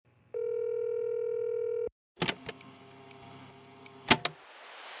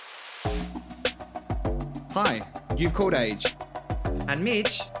Hi, you've called Age, And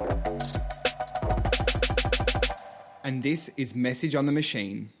Mitch. and this is Message on the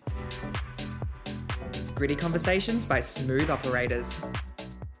Machine. Gritty conversations by smooth operators.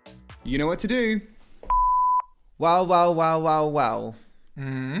 You know what to do. Well.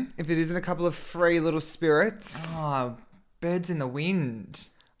 If it isn't a couple of free little spirits, Oh, birds in the wind.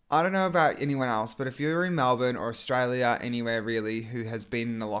 I don't know about anyone else, but if you're in Melbourne or Australia, anywhere really, who has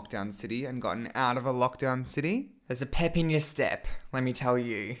been in a lockdown city and gotten out of a lockdown city, There's a pep in your step, let me tell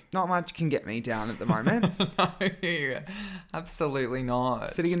you. not much can get me down at the moment. No, absolutely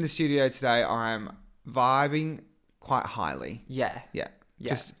not. Sitting in the studio today, I'm vibing quite highly. Yeah. Yeah, Yeah.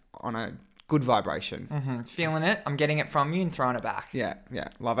 just on a good vibration. Feeling it. I'm getting it from you and throwing it back. Yeah.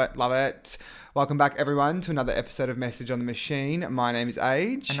 Love it. Welcome back, everyone, to another episode of Message on the Machine. My name is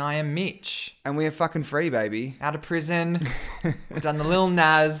Age. And I am Mitch. And we are fucking free, baby. Out of prison. We've done the Lil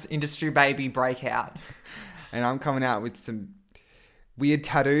Nas industry baby breakout. And I'm coming out with some weird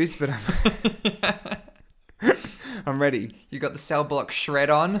tattoos, but I'm ready. You got the cell block shred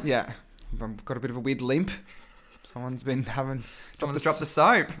on. Yeah. I've got a bit of a weird limp. Someone's been having... Someone's dropped the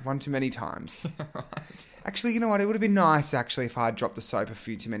soap. One too many times. Right. Actually, you know what? It would have been nice, actually, if I had dropped the soap a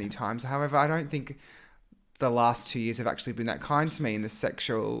few too many times. However, I don't think the last 2 years have actually been that kind to me in the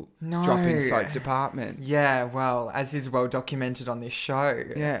sexual No. dropping soap department. Yeah, well, as is well documented on this show.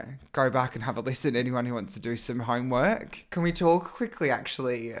 Yeah. Go back and have a listen. Anyone who wants to do some homework. Can we talk quickly,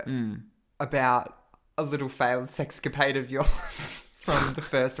 actually, about a little failed sexcapade of yours from the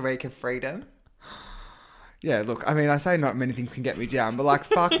first week of freedom? Yeah, look, I mean, I say not many things can get me down, but like,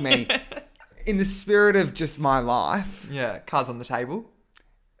 fuck me. In the spirit of just my life, Yeah, cards on the table.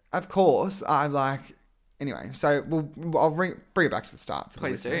 of course, I'm like... Anyway, so I'll bring it back to the start for the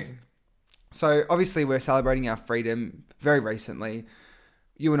Please do. listeners. So obviously we're celebrating our freedom very recently.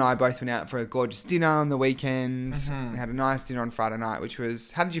 You and I both went out for a gorgeous dinner on the weekend. We had a nice dinner on Friday night, which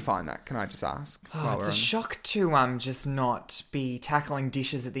was... How did you find that? Can I just ask? Oh, it's a shock to just not be tackling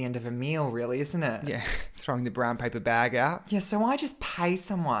dishes at the end of a meal, really, isn't it? Yeah, throwing the brown paper bag out. Yeah, so I just pay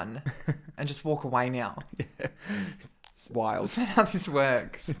someone and just walk away now. It's wild. That's not how this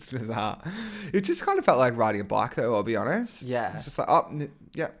works. It's bizarre. It just kind of felt like riding a bike, though, I'll be honest. Yeah. It's just like,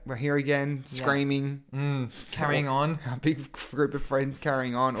 yeah, we're here again, screaming. Carrying on. A big group of friends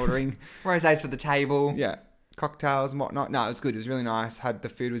carrying on, ordering, Rosés for the table. yeah, cocktails and whatnot. No, it was good. It was really nice. The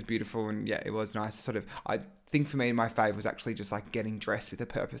food was beautiful, and yeah, it was nice. Sort of, I think for me, my fave was actually just like getting dressed with a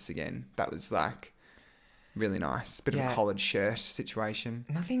purpose again. That was like really nice. Bit of Yeah. a collared shirt situation.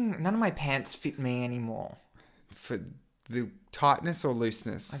 None of my pants fit me anymore. For the tightness or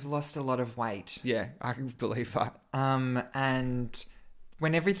looseness? I've lost a lot of weight. Yeah, I can believe that. And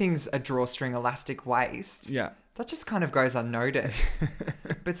when everything's a drawstring elastic waist, Yeah. that just kind of goes unnoticed.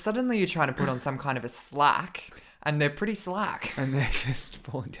 But suddenly you're trying to put on some kind of a slack, and they're pretty slack. And they're just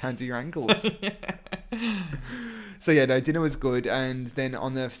falling down to your ankles. So yeah, no, dinner was good. And then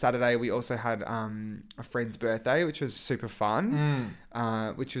on the Saturday, we also had a friend's birthday, which was super fun,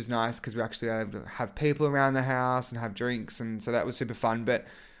 which was nice because we actually were able to have people around the house and have drinks. And so that was super fun. But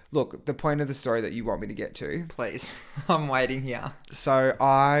look, the point of the story that you want me to get to. Please, I'm waiting here. So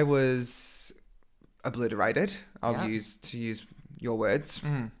I was obliterated. I'll Yeah. use your words.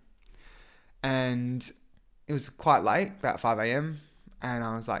 And it was quite late, about 5 a.m. And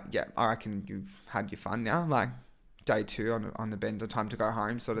I was like, yeah, I reckon you've had your fun now. Like day 2 on the bender, time to go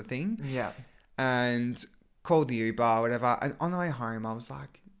home sort of thing. Yeah. And called the Uber, whatever. And on the way home, I was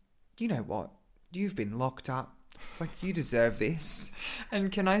like, you know what? You've been locked up. It's like, you deserve this.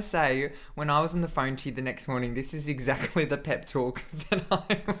 And can I say, when I was on the phone to you the next morning, this is exactly the pep talk that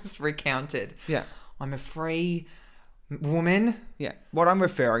I was recounted. Yeah. I'm a free woman. Yeah. What I'm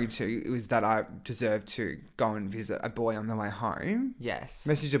referring to is that I deserve to go and visit a boy on the way home. Yes.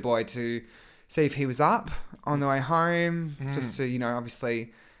 Message a boy to see if he was up on the way home, just to,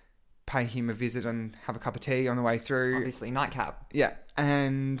 obviously pay him a visit and have a cup of tea on the way through. Obviously, nightcap. Yeah.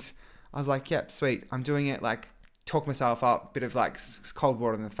 And I was like, yep, sweet. I'm doing it. Like, talk myself up, bit of like cold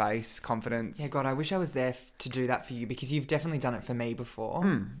water in the face, confidence. Yeah, God, I wish I was there to do that for you, because you've definitely done it for me before.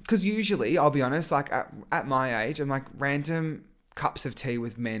 Because usually, I'll be honest, like at my age, I'm like, random cups of tea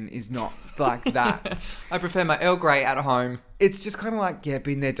with men is not like that. I prefer my Earl Grey at home. It's just kind of like, yeah,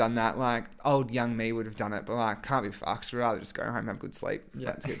 been there, done that. Like, old young me would have done it, but like, can't be fucked. I'd rather just go home and have a good sleep. Yeah.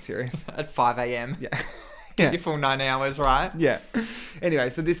 Let's get serious. At 5 a.m. Yeah. Get your full 9 hours, right? Yeah. Anyway,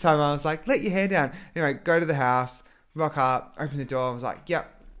 so this time I was like, let your hair down. Anyway, go to the house, rock up, open the door. I was like,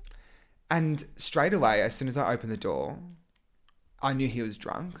 yep. And straight away, as soon as I opened the door, I knew he was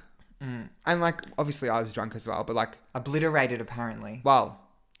drunk. And like, obviously I was drunk as well, but like, Obliterated, apparently. well,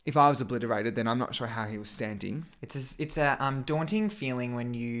 if I was obliterated, then I'm not sure how he was standing. It's a daunting feeling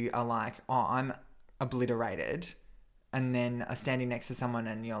when you are like, oh, I'm obliterated, and then are standing next to someone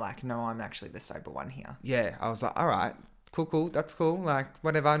and you're like, no, I'm actually the sober one here. Yeah, I was like, all right, cool, that's cool. Like,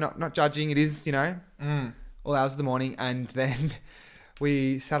 whatever, not judging. It is, all hours of the morning. And then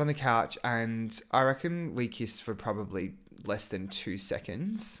we sat on the couch and I reckon we kissed for probably less than 2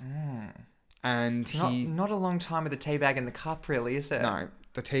 seconds. And he... Not a long time with the tea bag in the cup, really, is it? No,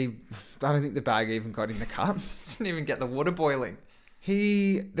 the tea... I don't think the bag even got in the cup. Didn't even get the water boiling.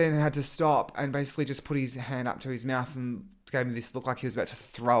 He then had to stop and basically just put his hand up to his mouth and gave me this look like he was about to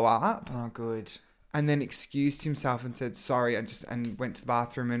throw up. Oh, good. And then excused himself and said sorry and went to the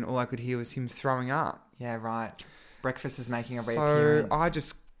bathroom, and all I could hear was him throwing up. Yeah, right. Breakfast is making a reappearance. So I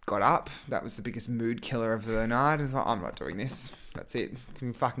just got up. That was the biggest mood killer of the night. I thought, I'm not doing this. That's it. Can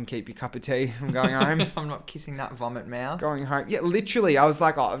you fucking keep your cup of tea? I'm going home. I'm not kissing that vomit mouth. Going home. Yeah, literally. I was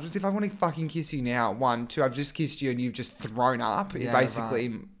like, oh, as if I want to fucking kiss you now. 1, 2, I've just kissed you and you've just thrown up. Yeah, basically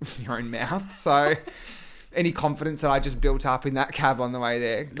right. your own mouth. So any confidence that I just built up in that cab on the way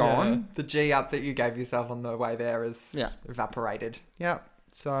there, gone. Yeah. The G up that you gave yourself on the way there is evaporated. Yeah.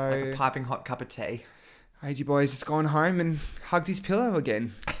 So like a piping hot cup of tea. AG boy's just gone home and hugged his pillow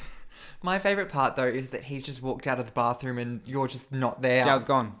again. My favourite part, though, is that he's just walked out of the bathroom and you're just not there. Yeah, I was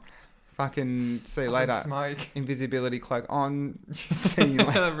gone. Fucking see you later. Smoke. Invisibility cloak on. See you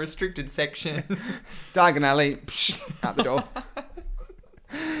later. Restricted section. Diagon alley. Out the door.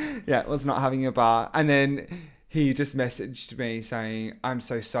 Yeah, was not having a bar. And then he just messaged me saying, I'm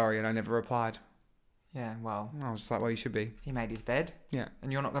so sorry, and I never replied. Yeah, well. I was just like, well, you should be. He made his bed. Yeah.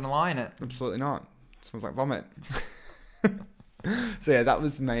 And you're not going to lie in it. Absolutely not. It smells like vomit. So yeah, that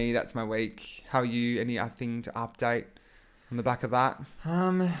was me. That's my week. How are you? Anything to update on the back of that?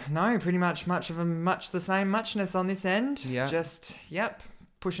 No, pretty much much the same muchness on this end. Yeah. Just,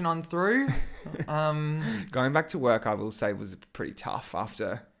 pushing on through. Going back to work, I will say, was pretty tough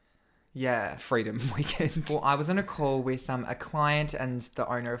after Freedom weekend. Well, I was on a call with a client and the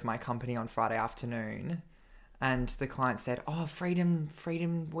owner of my company on Friday afternoon. And the client said, oh,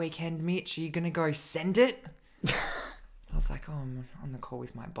 Freedom weekend, Mitch, are you going to go send it? I was like, oh, I'm on the call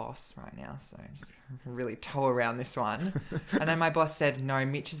with my boss right now, so I'm just really toe around this one. And then my boss said, no,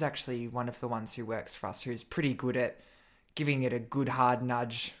 Mitch is actually one of the ones who works for us who's pretty good at giving it a good hard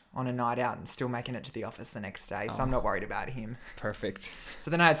nudge on a night out and still making it to the office the next day. So I'm not worried about him. Perfect.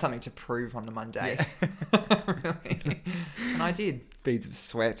 So then I had something to prove on the Monday. Yeah. Really. And I did. Beads of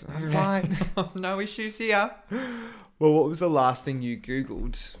sweat. I'm fine. No issues here. Well, what was the last thing you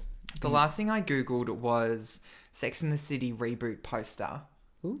Googled? The last thing I Googled was Sex and the City reboot poster.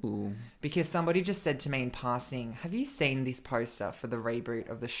 Ooh. Because somebody just said to me in passing, have you seen this poster for the reboot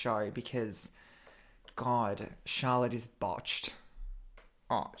of the show? Because, God, Charlotte is botched.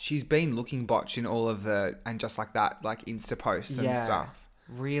 Oh, she's been looking botched in all of the, and just like that, like Insta posts and stuff.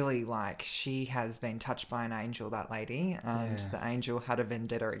 Really, like, she has been touched by an angel, that lady, and the angel had a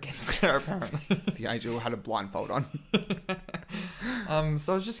vendetta against her, apparently. The angel had a blindfold on.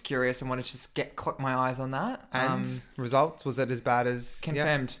 So I was just curious and wanted to just clock my eyes on that. And results, was it as bad as...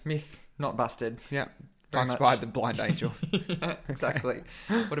 Confirmed. Yeah. Myth, not busted. Yeah. Touched by the blind angel. Yeah, exactly.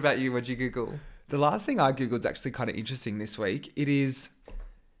 Okay. What about you? What'd you Google? The last thing I Googled is actually kind of interesting this week. It is,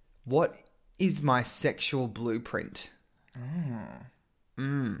 what is my sexual blueprint?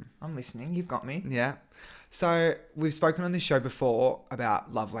 I'm listening. You've got me. Yeah. So we've spoken on this show before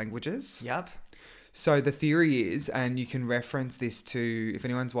about love languages. Yep. So the theory is, and you can reference this to, if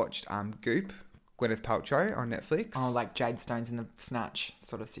anyone's watched Goop, Gwyneth Paltrow on Netflix. Oh, like Jade Stones in the Snatch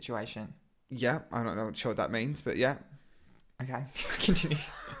sort of situation. Yeah. I don't know what that means, but yeah. Okay. Continue.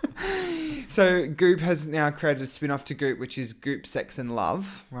 So Goop has now created a spin-off to Goop, which is Goop Sex and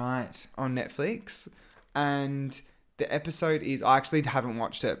Love. Right. On Netflix. And the episode is, I actually haven't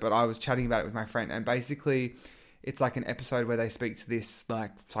watched it, but I was chatting about it with my friend, and basically it's like an episode where they speak to this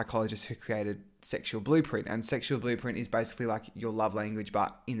like psychologist who created Sexual Blueprint, and Sexual Blueprint is basically like your love language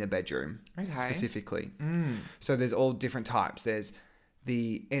but in the bedroom. Specifically. So there's all different types. There's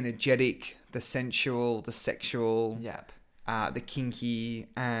the energetic, the sensual, the sexual, the kinky,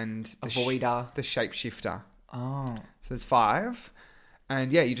 and the avoider, the shapeshifter. Oh. So there's 5,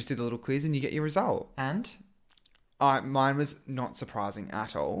 and yeah, you just do the little quiz and you get your result. And mine was not surprising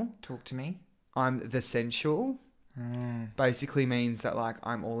at all. Talk to me. I'm the sensual. Basically means that like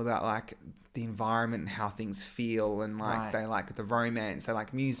I'm all about like the environment and how things feel, and like they like the romance, they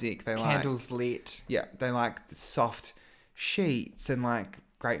like music, they candles lit. Yeah, they like the soft sheets and like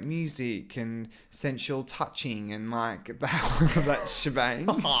great music and sensual touching and like that shebang.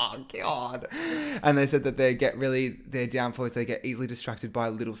 Oh, God. And they said that their downfall is they get easily distracted by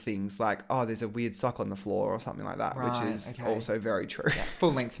little things like, oh, there's a weird sock on the floor or something like that, Right, which is okay. also very true. Yeah,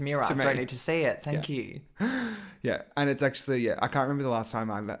 full-length mirror. To me. Don't need to see it. Thank you. Yeah, and it's actually, I can't remember the last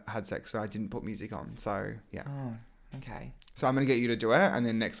time I had sex where I didn't put music on. So, yeah. Oh, okay. So I'm going to get you to do it, and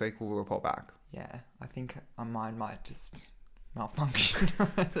then next week we'll report back. Yeah, I think mine might just malfunction.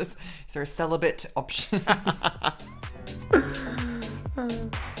 Is there a celibate option?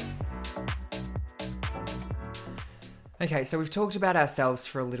 Okay, so we've talked about ourselves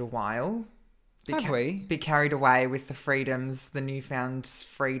for a little while. Have we? Be carried away with the freedoms, the newfound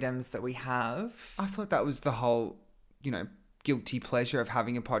freedoms that we have. I thought that was the whole, guilty pleasure of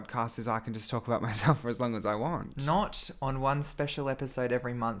having a podcast is I can just talk about myself for as long as I want. Not on one special episode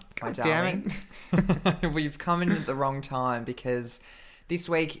every month, my God damn darling. We've come in at the wrong time because this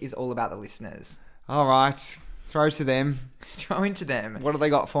week is all about the listeners. All right. Throw to them. Throw into them. What have they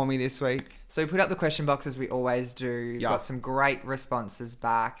got for me this week? So we put up the question box as we always do. Yeah. Got some great responses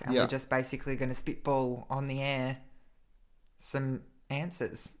back. And Yeah. we're just basically going to spitball on the air some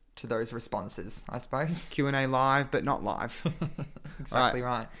answers to those responses, I suppose. Q&A live, but not live. Exactly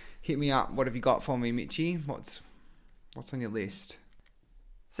right. Hit me up. What have you got for me, Mitchie? What's on your list?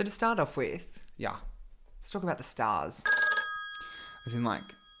 So to start off with, Yeah. let's talk about the stars. As in like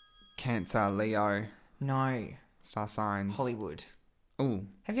Cancer, Leo, No, star signs. Hollywood. Ooh.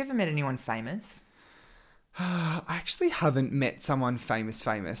 Have you ever met anyone famous? I actually haven't met someone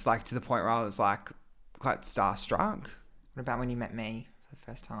famous, like to the point where I was like quite starstruck. What about when you met me for the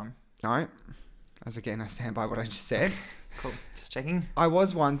first time? No. As again, I stand by what I just said. Cool. Just checking. I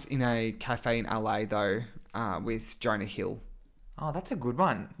was once in a cafe in LA though, with Jonah Hill. Oh, that's a good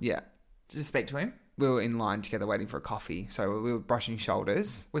one. Yeah. Did you speak to him? We were in line together waiting for a coffee. So we were brushing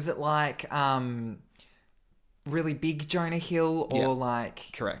shoulders. Was it like really big Jonah Hill or Yeah. like...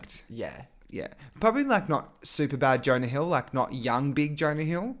 Correct. Yeah. Yeah. Probably like not super bad Jonah Hill, like not young big Jonah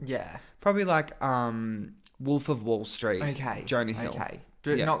Hill. Yeah. Probably like Wolf of Wall Street. Okay. Jonah Hill. Okay.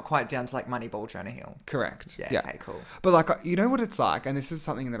 But Yeah. not quite down to like Moneyball Jonah Hill. Correct. Yeah. Okay, cool. But like, you know what it's like, and this is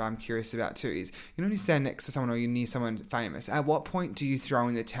something that I'm curious about too, is when you stand next to someone or you're near someone famous, at what point do you throw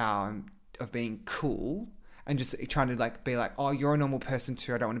in the towel of being cool and just trying to like be like, oh, you're a normal person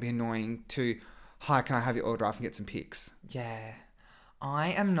too, I don't want to be annoying, to, hi, can I have your autograph and get some pics? Yeah. I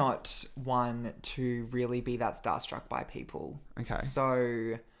am not one to really be that starstruck by people. Okay.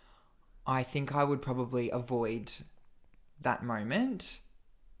 So I think I would probably avoid that moment,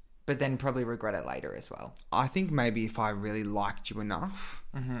 but then probably regret it later as well. I think maybe if I really liked you enough,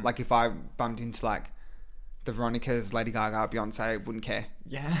 Mm-hmm. like if I bumped into like the Veronicas, Lady Gaga, Beyonce, wouldn't care.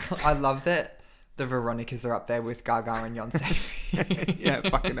 Yeah. I love that the Veronicas are up there with Gaga and Beyonce. Yeah,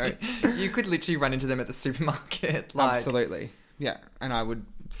 fucking no. You could literally run into them at the supermarket. Like, Absolutely. Yeah. And I would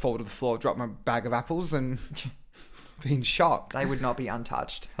fall to the floor, drop my bag of apples and be in shock. they would not be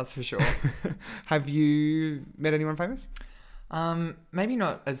untouched, that's for sure. Have you met anyone famous? Maybe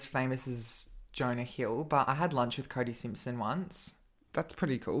not as famous as Jonah Hill, but I had lunch with Cody Simpson once. That's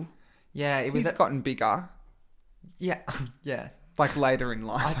pretty cool. Yeah, it was He's gotten bigger, yeah, yeah. like later in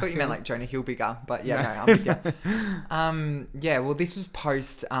life. I thought you meant like Jonah Hill bigger, but yeah, No. no, yeah. Well, this was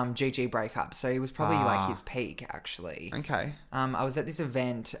post GG breakup, so it was probably like his peak actually. Okay. I was at this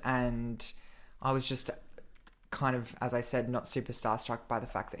event and I was just kind of, as I said, not super starstruck by the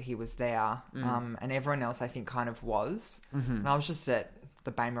fact that he was there, and everyone else I think kind of was, and I was just at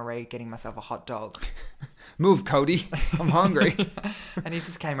the Bain Marie getting myself a hot dog. Move, Cody. I'm hungry. And he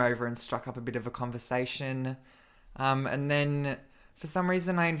just came over and struck up a bit of a conversation. And then for some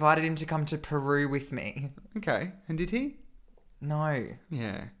reason I invited him to come to Peru with me. Okay. And did he? No.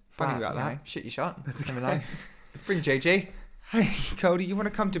 Yeah. Funny But, about you that. know, shoot your shot. Never know. Bring GG. Hey, Cody, you want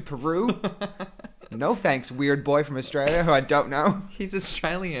to come to Peru? No thanks, weird boy from Australia who I don't know. He's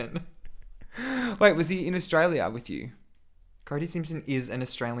Australian. Wait, was he in Australia with you? Cody Simpson is an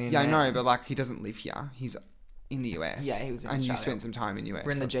Australian Yeah, man. I know, but like he doesn't live here. He's in the US. Yeah, he was in and Australia. you spent some time in US.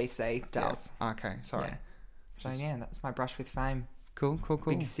 We're in the That's- GC, Dales. Yeah. Okay, sorry. Yeah. So yeah, that's my brush with fame. Cool.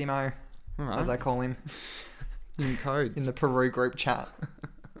 Big Simo, All right. as I call him, in codes. in the Peru group chat.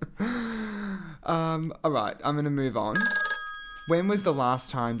 All right, I'm going to move on. When was the last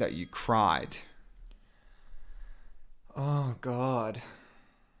time that you cried? Oh, God.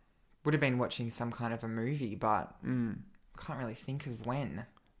 Would have been watching some kind of a movie, but can't really think of when.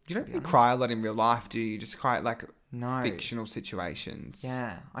 You to don't be really honest. cry a lot in real life, do you? You just cry at like No. fictional situations.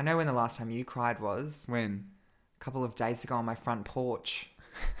 Yeah. I know when the last time you cried was When? a couple of days ago on my front porch.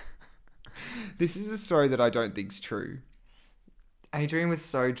 This is a story that I don't think's true. Adrian was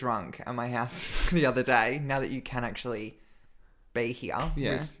so drunk at my house the other day, now that you can actually be here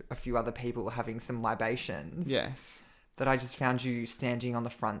with a few other people having some libations. Yes. That I just found you standing on the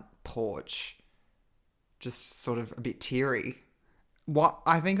front porch, just sort of a bit teary. What?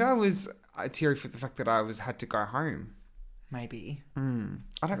 I think I was teary for the fact that I had to go home. Maybe.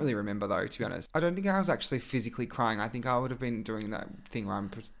 I don't really remember though, to be honest. I don't think I was actually physically crying. I think I would have been doing that thing where I'm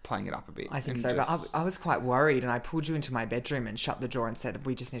playing it up a bit. I think so, but I was quite worried, and I pulled you into my bedroom and shut the door and said,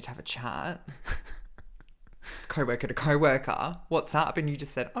 we just need to have a chat. Co-worker to co-worker, what's up? And you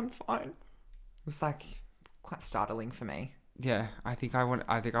just said, I'm fine. It was like quite startling for me. Yeah, I think I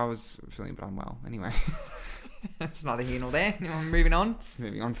was feeling a bit unwell. Anyway. That's neither here nor there. Moving on.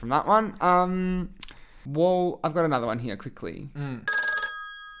 Moving on from that one. Well, I've got another one here quickly.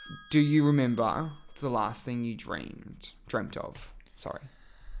 Do you remember the last thing you dreamt of? Sorry.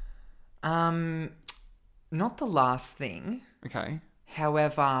 Not the last thing. Okay.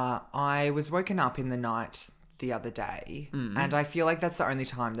 However, I was woken up in the night the other day, and I feel like that's the only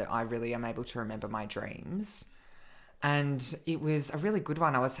time that I really am able to remember my dreams. And it was a really good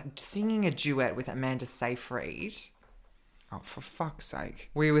one. I was singing a duet with Amanda Seyfried. Oh, for fuck's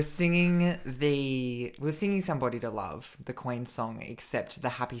sake. We were singing Somebody to Love, the Queen song, except the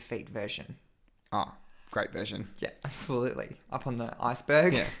Happy Feet version. Oh, great version. Yeah, absolutely. Up on the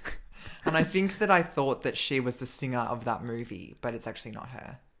iceberg. Yeah. And I think that I thought that she was the singer of that movie, but it's actually not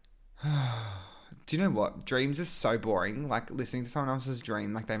her. Do you know what? Dreams are so boring. Like, listening to someone else's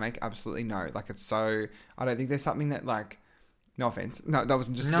dream, like, they make absolutely no... Like, it's so... I don't think there's something that, like... No offense. No, that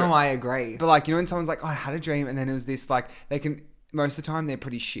wasn't just... No, I agree. But, like, you know when someone's like, oh, I had a dream, and then it was this, like... They can... Most of the time, they're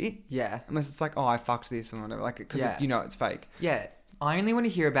pretty shit. Yeah. Unless it's like, oh, I fucked this and whatever. Like, because you know it's fake. Yeah. I only want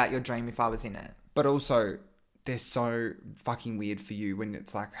to hear about your dream if I was in it. But also... They're so fucking weird for you when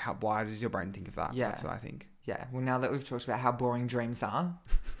it's like, why does your brain think of that? Yeah. That's what I think. Yeah. Well, now that we've talked about how boring dreams are,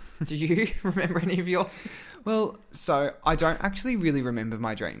 do you remember any of yours? Well, so I don't actually really remember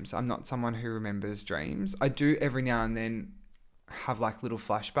my dreams. I'm not someone who remembers dreams. I do every now and then have like little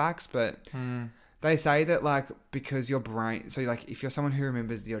flashbacks, but they say that like because your brain, so like if you're someone who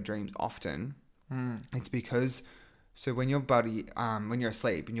remembers your dreams often, it's because, so when your body, when you're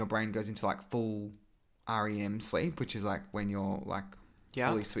asleep and your brain goes into like full REM sleep, which is like when you're like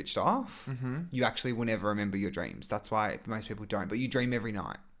fully switched off, you actually will never remember your dreams. That's why most people don't, but you dream every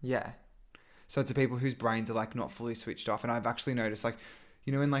night. Yeah. So it's the people whose brains are like not fully switched off. And I've actually noticed like,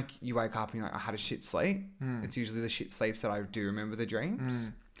 you know, when like you wake up and you're like, I had a shit sleep. It's usually the shit sleeps that I do remember the dreams.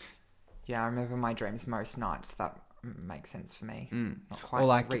 Yeah, I remember my dreams most nights. That makes sense for me. Not quite or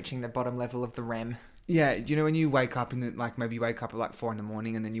like reaching the bottom level of the REM. Yeah, you know when you wake up and like maybe you wake up at like 4 a.m.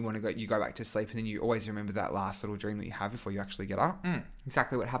 and then you go back to sleep and then you always remember that last little dream that you have before you actually get up.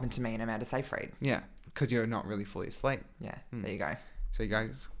 Exactly what happened to me and Amanda Seyfried. Yeah, because you're not really fully asleep. Yeah, there you go. So you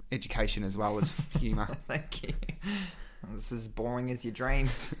guys, education as well as humour. Thank you. This is as boring as your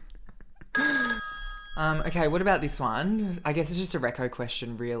dreams. Okay, what about this one? I guess it's just a reco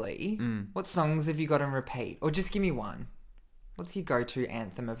question, really. What songs have you got on repeat? Or just give me one. What's your go-to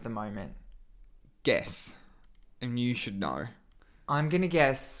anthem of the moment? Guess. And you should know. I'm going to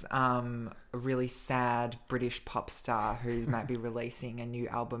guess a really sad British pop star who might be releasing a new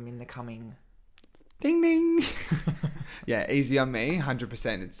album in the coming... Ding, ding. Yeah, Easy on Me,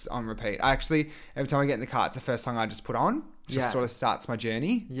 100%. It's on repeat. I actually, every time I get in the car, it's the first song I just put on. It just sort of starts my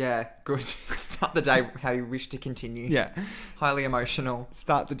journey. Yeah, good. Start the day how you wish to continue. Yeah. Highly emotional.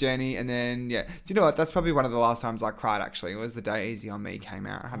 Start the journey and then, Do you know what? That's probably one of the last times I cried, actually. It was the day Easy on Me came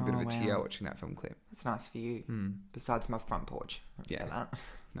out. I had a bit of a tear watching that film clip. That's nice for you. Besides my front porch. Yeah. That.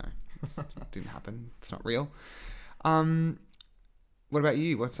 No, it didn't happen. It's not real. What about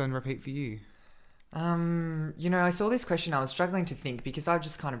you? What's on repeat for you? You know, I saw this question. I was struggling to think because I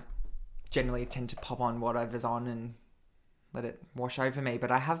just kind of generally tend to pop on whatever's on and let it wash over me. But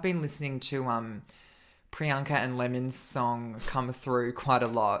I have been listening to Priyanka and Lemon's song Come Through quite a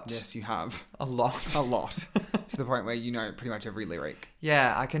lot. Yes, you have. A lot. A lot. To the point where you know pretty much every lyric.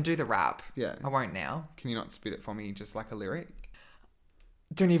 Yeah, I can do the rap. Yeah. I won't now. Can you not spit it for me just like a lyric?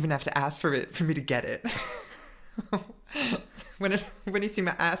 Don't even have to ask for me to get it. When you see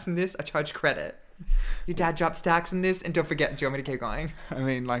my ass in this, I charge credit. Your dad dropped stacks in this, and don't forget, do you want me to keep going? I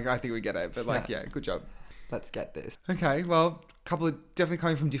mean, like, I think we get it, but like, yeah, good job. Let's get this. Okay, well, a couple of definitely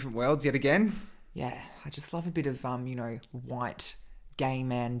coming from different worlds yet again. Yeah, I just love a bit of, you know, white gay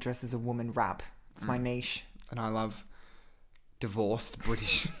man dressed as a woman rap. It's my niche. And I love divorced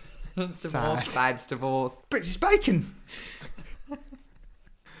British. Divorce, babes, divorce. British bacon.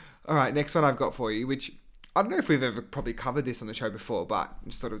 All right, next one I've got for you, which I don't know if we've ever probably covered this on the show before, but I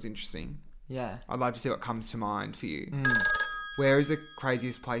just thought it was interesting. Yeah. I'd like to see what comes to mind for you. Where is the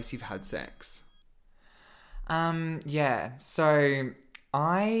craziest place you've had sex? Yeah. So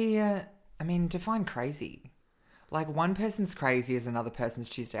I mean, define crazy. Like, one person's crazy is another person's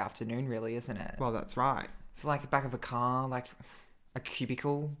Tuesday afternoon, really, isn't it? Well, that's right. So, like, the back of a car, like a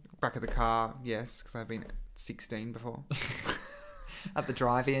cubicle Back of the car, yes, because I've been 16 before. at the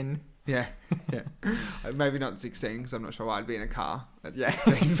drive-in. Yeah, yeah. Maybe not 16, because I'm not sure why I'd be in a car at Yeah.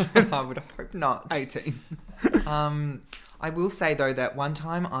 16. I would hope not. 18. I will say, though, that one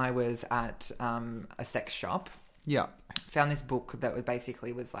time I was at a sex shop, Yeah. found this book that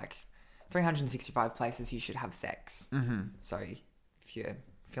was like 365 places you should have sex. Mm-hmm. So if you're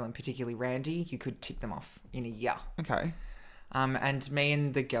feeling particularly randy, you could tick them off in a year. Okay. And me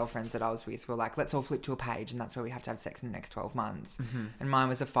and the girlfriends that I was with were like, let's all flip to a page, and that's where we have to have sex in the next 12 months. Mm-hmm. And mine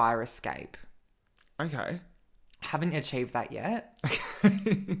was a fire escape. Okay. Haven't achieved that yet,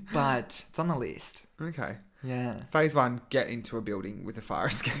 but it's on the list. Okay. Yeah. Phase 1, get into a building with a fire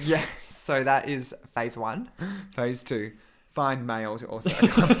escape. Yeah. So that is phase 1. Phase 2, find male to also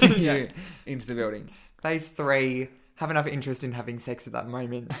accompany Yeah. you into the building. Phase 3, have enough interest in having sex at that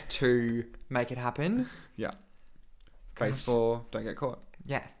moment to make it happen. Yeah. Phase 4, don't get caught.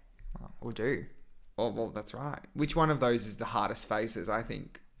 Yeah. Well, we'll do. Oh, well, that's right. Which one of those is the hardest phases, I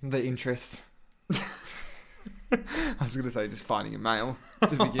think? The interest. I was going to say just finding a male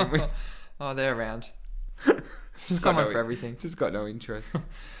to begin with. Oh, they're around. Just got Someone no- for everything. Just got no interest.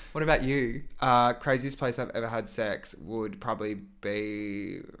 What about you? Craziest place I've ever had sex would probably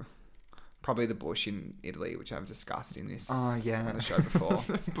be the bush in Italy, which I've discussed in this Oh, yeah. on the show before.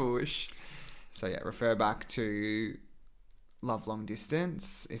 Bush. So yeah, refer back to Love Long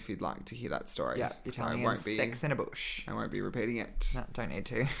Distance if you'd like to hear that story. Yeah, So Italian sex in a bush. I won't be repeating it. No, don't need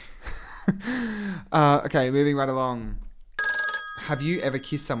to. Okay, moving right along. Have you ever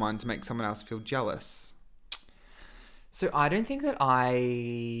kissed someone to make someone else feel jealous? So I don't think that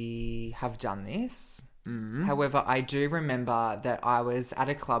I have done this. Mm-hmm. However, I do remember that I was at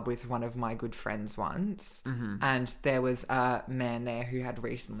a club with one of my good friends once, and there was a man there who had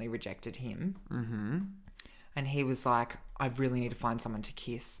recently rejected him. Mm-hmm. And he was like, I really need to find someone to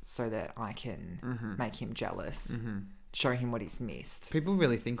kiss so that I can make him jealous, show him what he's missed. People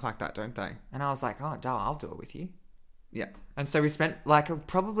really think like that, don't they? And I was like, oh, duh, I'll do it with you. Yeah. And so we spent like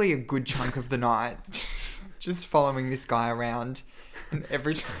probably a good chunk of the night just following this guy around. And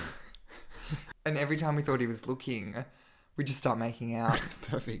every time we thought he was looking, we just start making out.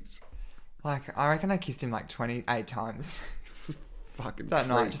 Perfect. Like, I reckon I kissed him like 28 times Fucking that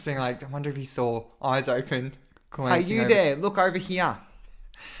night. creep. Just being like, I wonder if he saw, eyes open, Hey, glancing you over. there? Look over here.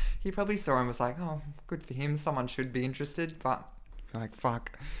 He probably saw and was like, oh, good for him. Someone should be interested. But Like,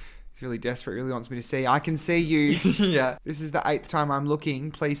 fuck. He's really desperate. Really wants me to see. I can see you. yeah. This is the 8th time I'm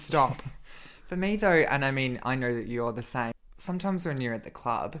looking. Please stop. For me, though, and I mean, I know that you're the same. Sometimes when you're at the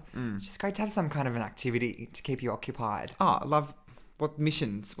club, it's just great to have some kind of an activity to keep you occupied. Oh, I love... What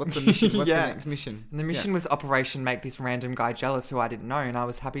missions? What's the mission? What's Yeah. the next mission? And the mission was Operation Make This Random Guy Jealous who I didn't know, and I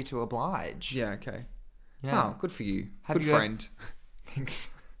was happy to oblige. Yeah, okay. Yeah. Oh, good for you. Have Good you friend. Thanks.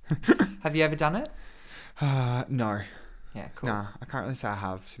 Have you ever done it? No. Yeah, cool. Nah, I can't really say I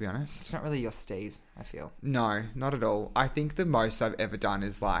have, to be honest. It's not really your steez, I feel. No, not at all. I think the most I've ever done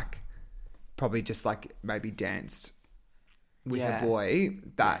is like... Probably just like maybe danced with Yeah. a boy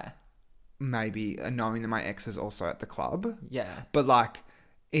that... Yeah. Maybe knowing that my ex was also at the club. Yeah. But like,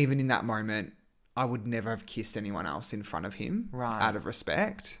 even in that moment, I would never have kissed anyone else in front of him. Right. Out of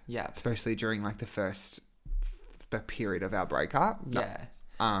respect. Yeah. Especially during like the first period of our breakup. No.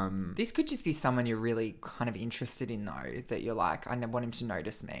 Yeah. This could just be someone you're really kind of interested in, though, that you're like, I want him to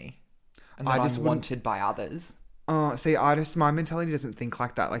notice me. And that I just I'm wouldn't- wanted by others. See, my mentality doesn't think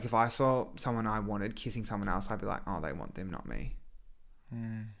like that. Like if I saw someone I wanted kissing someone else, I'd be like, oh, they want them, not me.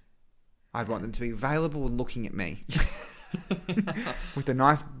 I'd want them to be available and looking at me. With a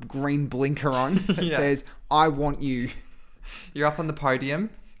nice green blinker on that Yeah. says, I want you. You're up on the podium.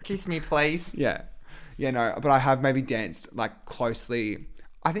 Kiss me, please. Yeah. Yeah, no, but I have maybe danced like closely.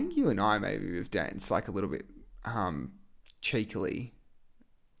 I think you and I maybe have danced like a little bit cheekily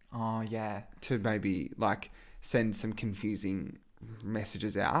Oh, yeah. to maybe like send some confusing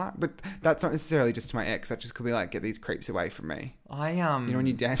messages out. But that's not necessarily just to my ex. That just could be like, get these creeps away from me. I, You know, when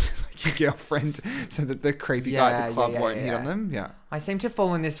you dance with like your girlfriend so that the creepy guy at the club won't hit on them. Yeah. I seem to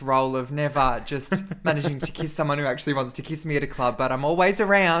fall in this role of never just managing to kiss someone who actually wants to kiss me at a club, but I'm always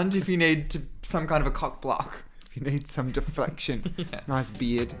around if you need some kind of a cock block. If you need some deflection. Nice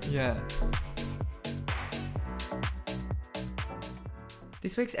beard. Yeah.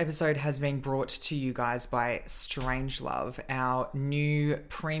 This week's episode has been brought to you guys by Strangelove, our new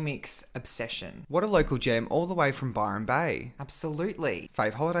premix obsession. What a local gem all the way from Byron Bay. Absolutely.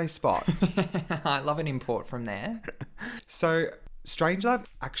 Fave holiday spot. I love an import from there. So, Strangelove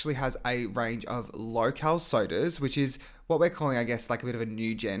actually has a range of low-cal sodas, which is what we're calling, I guess, like a bit of a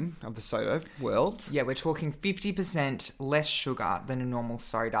new gen of the soda world. Yeah, we're talking 50% less sugar than a normal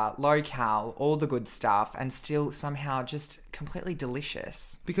soda, low cal, all the good stuff, and still somehow just completely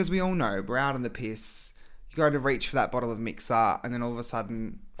delicious. Because we all know, we're out on the piss, you go to reach for that bottle of mixer, and then all of a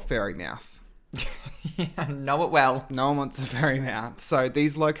sudden, fairy mouth. Yeah, know it well. No one wants a fairy mouth. So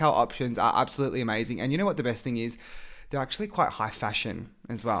these low-cal options are absolutely amazing. And you know what the best thing is? They're actually quite high fashion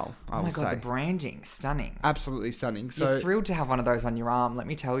as well, I would say. Oh my God, the branding, stunning. Absolutely stunning. So You're thrilled to have one of those on your arm, let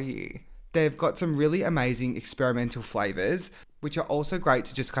me tell you. they've got some really amazing experimental flavours, which are also great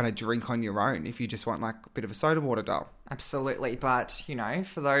to just kind of drink on your own if you just want like a bit of a soda water dull. Absolutely, but, you know,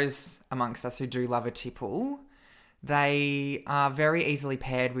 for those amongst us who do love a tipple, they are very easily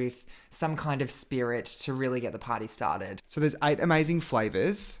paired with some kind of spirit to really get the party started. So there's 8 amazing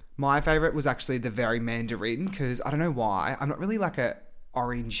flavours. My favourite was actually the very mandarin because I don't know why. I'm not really like a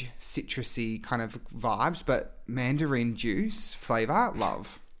orange citrusy kind of vibes, but mandarin juice flavour,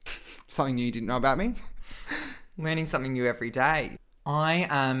 love. Something you didn't know about me? Learning something new every day. I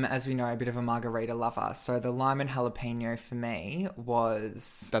am, as we know, a bit of a margarita lover, so the lime and jalapeno for me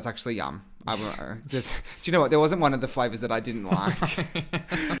was... That's actually yum. I don't know. Do you know what? There wasn't one of the flavours that I didn't like.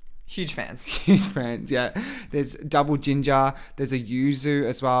 Huge fans. Huge fans, yeah. There's double ginger. There's a yuzu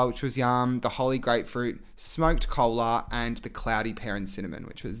as well, which was yum. The holy grapefruit, smoked cola, and the cloudy pear and cinnamon,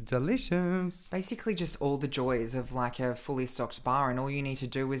 which was delicious. Basically just all the joys of like a fully stocked bar, and all you need to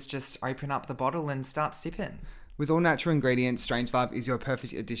do is just open up the bottle and start sipping. With all natural ingredients, Strangelove is your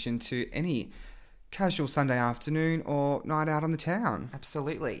perfect addition to any casual Sunday afternoon or night out on the town.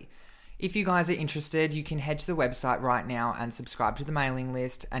 Absolutely. If you guys are interested, you can head to the website right now and subscribe to the mailing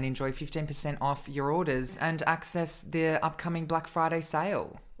list and enjoy 15% off your orders and access the upcoming Black Friday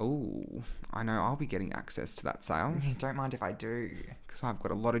sale. Ooh, I know I'll be getting access to that sale. Don't mind if I do. Because I've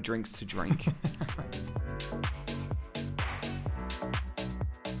got a lot of drinks to drink.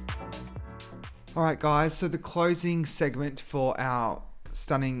 All right, guys. So the closing segment for our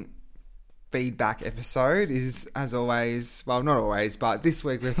stunning feedback episode is, as always, well, not always, but this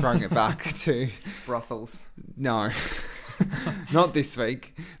week we're throwing it back to... Brothels. No, not this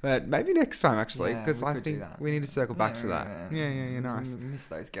week, but maybe next time, actually, Yeah, because we I could do think that. we need to circle back to that. Yeah, nice. Miss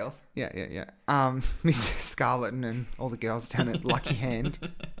those girls. Yeah. Miss Scarlett and all the girls down at Lucky Hand.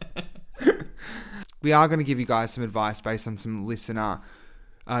 We are going to give you guys some advice based on some listener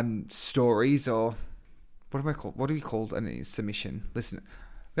stories, or what do we call a submission? Listener.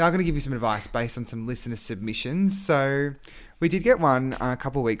 We are going to give you some advice based on some listener submissions. So we did get one a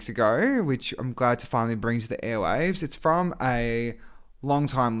couple of weeks ago, which I'm glad to finally bring to the airwaves. It's from a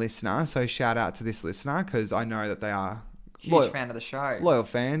long-time listener. So shout out to this listener because I know that they are Huge fan of the show. Loyal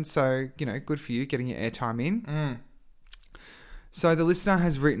fans. So, you know, good for you getting your airtime in. So the listener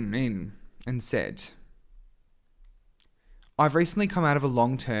has written in and said, I've recently come out of a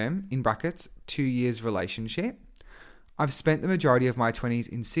long-term, in brackets, 2 years relationship. I've spent the majority of my 20s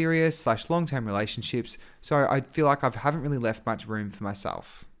in serious / long-term relationships, so I feel like I haven't really left much room for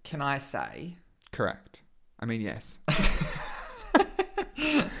myself. Can I say? Correct. I mean, yes.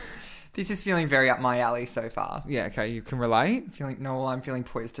 This is feeling very up my alley so far. Yeah, okay, you can relate. I'm feeling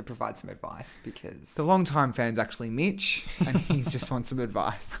poised to provide some advice because... The long-time fan's actually Mitch, and he just wants some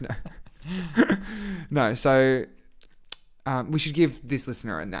advice. No, so we should give this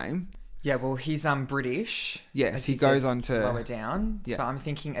listener a name. Yeah, well, he's British. Yes, he goes on to... Lower down. Yeah. So I'm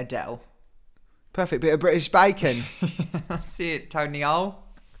thinking Adele. Perfect bit of British bacon. That's it, Tony O.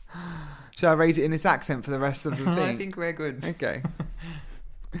 Shall I read it in this accent for the rest of the thing? I think we're good. Okay.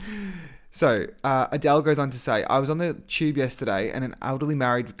 So, Adele goes on to say, I was on the tube yesterday and an elderly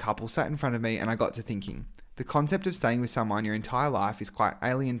married couple sat in front of me and I got to thinking, the concept of staying with someone your entire life is quite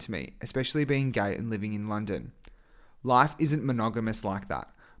alien to me, especially being gay and living in London. Life isn't monogamous like that.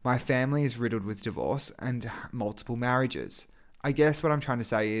 My family is riddled with divorce and multiple marriages. I guess what I'm trying to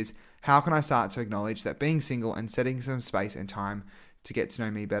say is, how can I start to acknowledge that being single and setting some space and time to get to know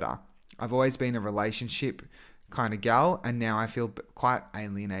me better? I've always been a relationship kind of gal, and now I feel quite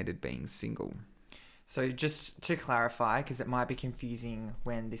alienated being single. So just to clarify, because it might be confusing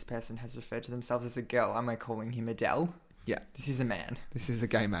when this person has referred to themselves as a girl, am I calling him Adele? Yeah. This is a man. This is a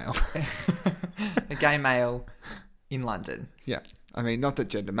gay male. A gay male in London. Yeah. I mean, not that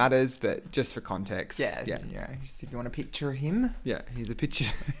gender matters, but just for context. Yeah. You know, just if you want to picture him. Yeah, he's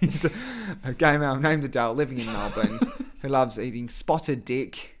a gay male named Adele living in Melbourne. who loves eating spotted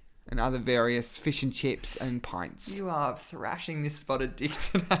dick and other various fish and chips and pints. You are thrashing this spotted dick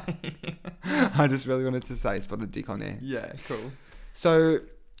today. I just really wanted to say spotted dick on there. Yeah, cool. So,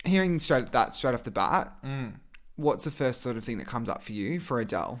 hearing straight off the bat, what's the first sort of thing that comes up for you for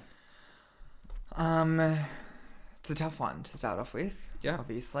Adele? It's a tough one to start off with. Yeah.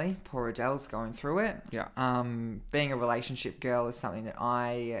 Obviously. Poor Adele's going through it. Yeah. Being a relationship girl is something that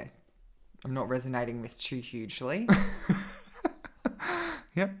I'm not resonating with too hugely.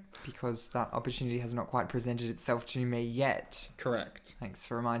 Yep. Because that opportunity has not quite presented itself to me yet. Correct. Thanks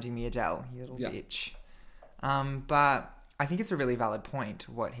for reminding me, Adele, you little Yeah. bitch. But I think it's a really valid point,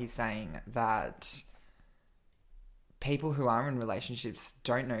 what he's saying, that people who are in relationships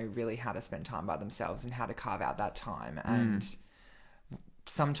don't know really how to spend time by themselves and how to carve out that time. And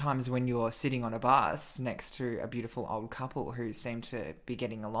sometimes when you're sitting on a bus next to a beautiful old couple who seem to be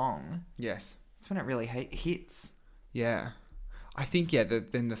getting along, Yes. that's when it really hits. Yeah. I think,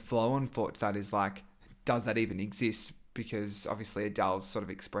 then the flow-on thought to that is like, does that even exist? Because obviously Adele's sort of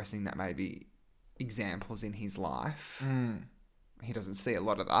expressing that maybe examples in his life. He doesn't see a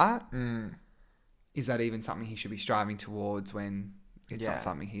lot of that. Is that even something he should be striving towards when it's not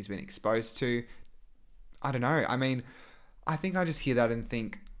something he's been exposed to? I don't know. I mean, I think I just hear that and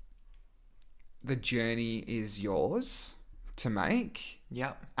think the journey is yours to make.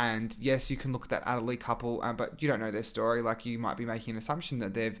 Yep. And yes, you can look at that elderly couple, but you don't know their story. Like, you might be making an assumption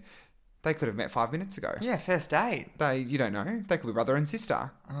that they could have met 5 minutes ago. Yeah, first date. You don't know. They could be brother and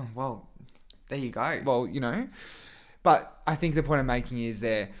sister. Oh, well, there you go. Well, but I think the point I'm making is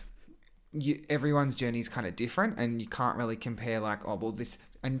everyone's journey is kind of different, and you can't really compare like, oh, well, this,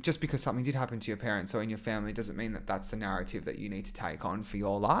 and just because something did happen to your parents or in your family doesn't mean that that's the narrative that you need to take on for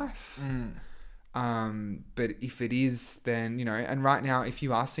your life. But if it is, then, and right now, if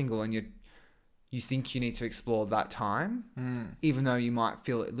you are single and you think you need to explore that time, even though you might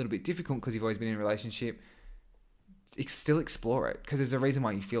feel it a little bit difficult because you've always been in a relationship, still explore it, because there's a reason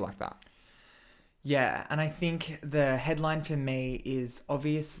why you feel like that. Yeah, and I think the headline for me is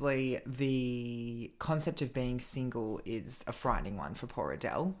obviously the concept of being single is a frightening one for poor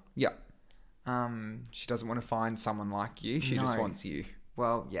Adele. Yeah. She doesn't want to find someone like you. She just wants you.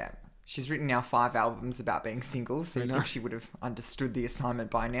 Well, yeah. She's written now 5 albums about being single, so you think she would have understood the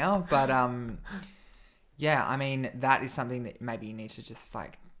assignment by now. But, yeah, I mean, that is something that maybe you need to just,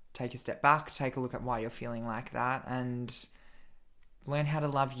 like, take a step back, take a look at why you're feeling like that, and learn how to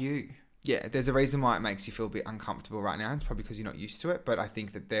love you. Yeah, there's a reason why it makes you feel a bit uncomfortable right now. It's probably because you're not used to it, but I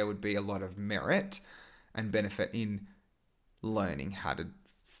think that there would be a lot of merit and benefit in learning how to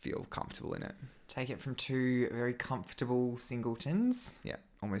feel comfortable in it. Take it from 2 very comfortable singletons. Yeah,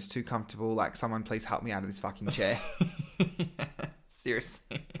 almost too comfortable. Like, someone please help me out of this fucking chair.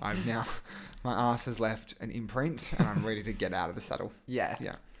 Seriously. My ass has left an imprint and I'm ready to get out of the saddle. Yeah.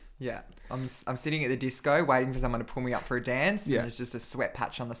 Yeah. Yeah. I'm sitting at the disco waiting for someone to pull me up for a dance. Yeah. And there's just a sweat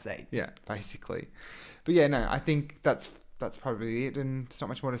patch on the seat. Yeah, basically. But yeah, no, I think that's probably it, and there's not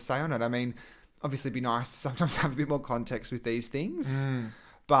much more to say on it. I mean, obviously it'd be nice to sometimes have a bit more context with these things,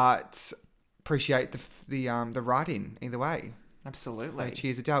 but appreciate the write-in either way. Absolutely. So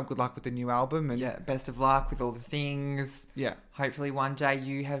cheers, Adele. Good luck with the new album. And yeah, best of luck with all the things. Yeah. Hopefully one day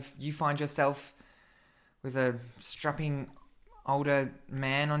you find yourself with a strapping older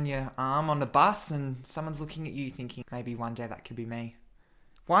man on your arm on the bus and someone's looking at you thinking, maybe one day that could be me.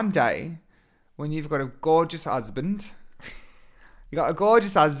 One day, when you've got a gorgeous husband,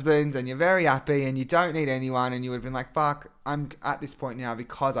 and you're very happy and you don't need anyone, and you would have been like, fuck, I'm at this point now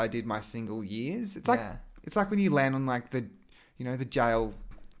because I did my single years. It's like when you land on like the jail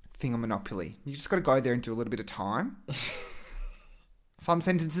thing on Monopoly. You just got to go there and do a little bit of time. Some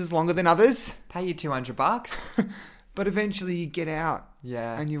sentences longer than others. Pay you $200. But eventually you get out.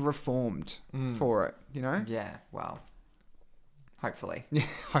 Yeah. And you're reformed for it, Yeah, well, hopefully. Yeah,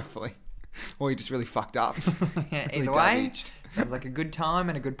 hopefully. Or you're just really fucked up. Yeah, really either way, damaged. Sounds like a good time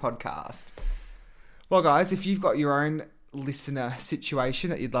and a good podcast. Well, guys, if you've got your own listener situation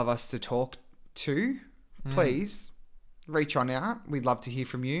that you'd love us to talk to, please reach on out. We'd love to hear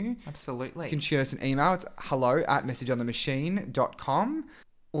from you. Absolutely. You can shoot us an email. It's hello@messageonthemachine.com.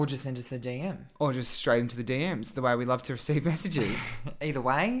 Or just send us a DM. Or just straight into the DMs, the way we love to receive messages. Either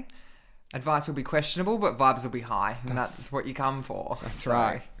way, advice will be questionable, but vibes will be high. And that's what you come for. That's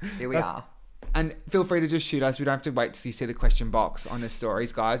right. Here we are. And feel free to just shoot us. We don't have to wait till you see the question box on the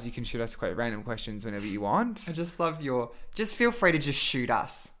stories, guys. You can shoot us quite random questions whenever you want. I just love just feel free to just shoot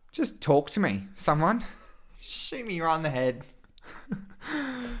us. Just talk to me, someone. Shoot me right on the head.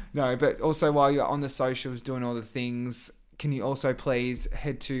 No, but also while you're on the socials doing all the things, can you also please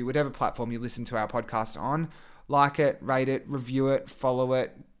head to whatever platform you listen to our podcast on, like it, rate it, review it, follow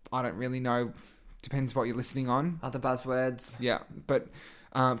it. I don't really know. Depends what you're listening on. Other buzzwords. Yeah, but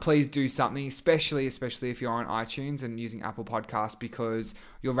please do something, especially if you're on iTunes and using Apple Podcasts, because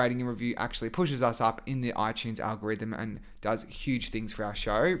your rating and review actually pushes us up in the iTunes algorithm and does huge things for our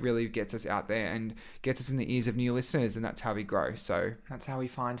show. Really gets us out there and gets us in the ears of new listeners, and that's how we grow. So that's how we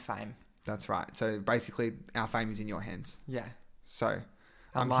find fame. That's right. So basically, our fame is in your hands. Yeah. So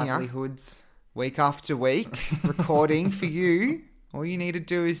our I'm livelihoods. Here, week after week, recording for you. All you need to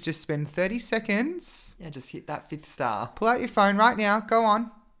do is just spend 30 seconds. Yeah, just hit that 5th star. Pull out your phone right now. Go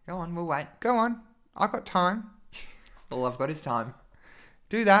on. Go on, we'll wait. Go on. I got time. All I've got is time.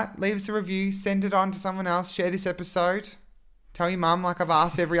 Do that. Leave us a review. Send it on to someone else. Share this episode. Tell your mum like I've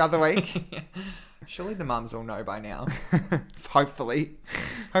asked every other week. Surely the mums all know by now. Hopefully.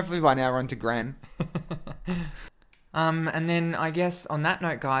 Hopefully by now we're on to Gran. And then I guess on that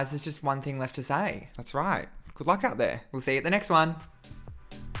note, guys, there's just one thing left to say. That's right. Good luck out there. We'll see you at the next one.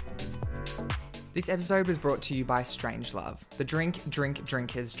 This episode was brought to you by Strangelove, the drink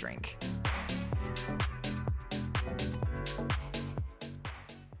drinkers drink.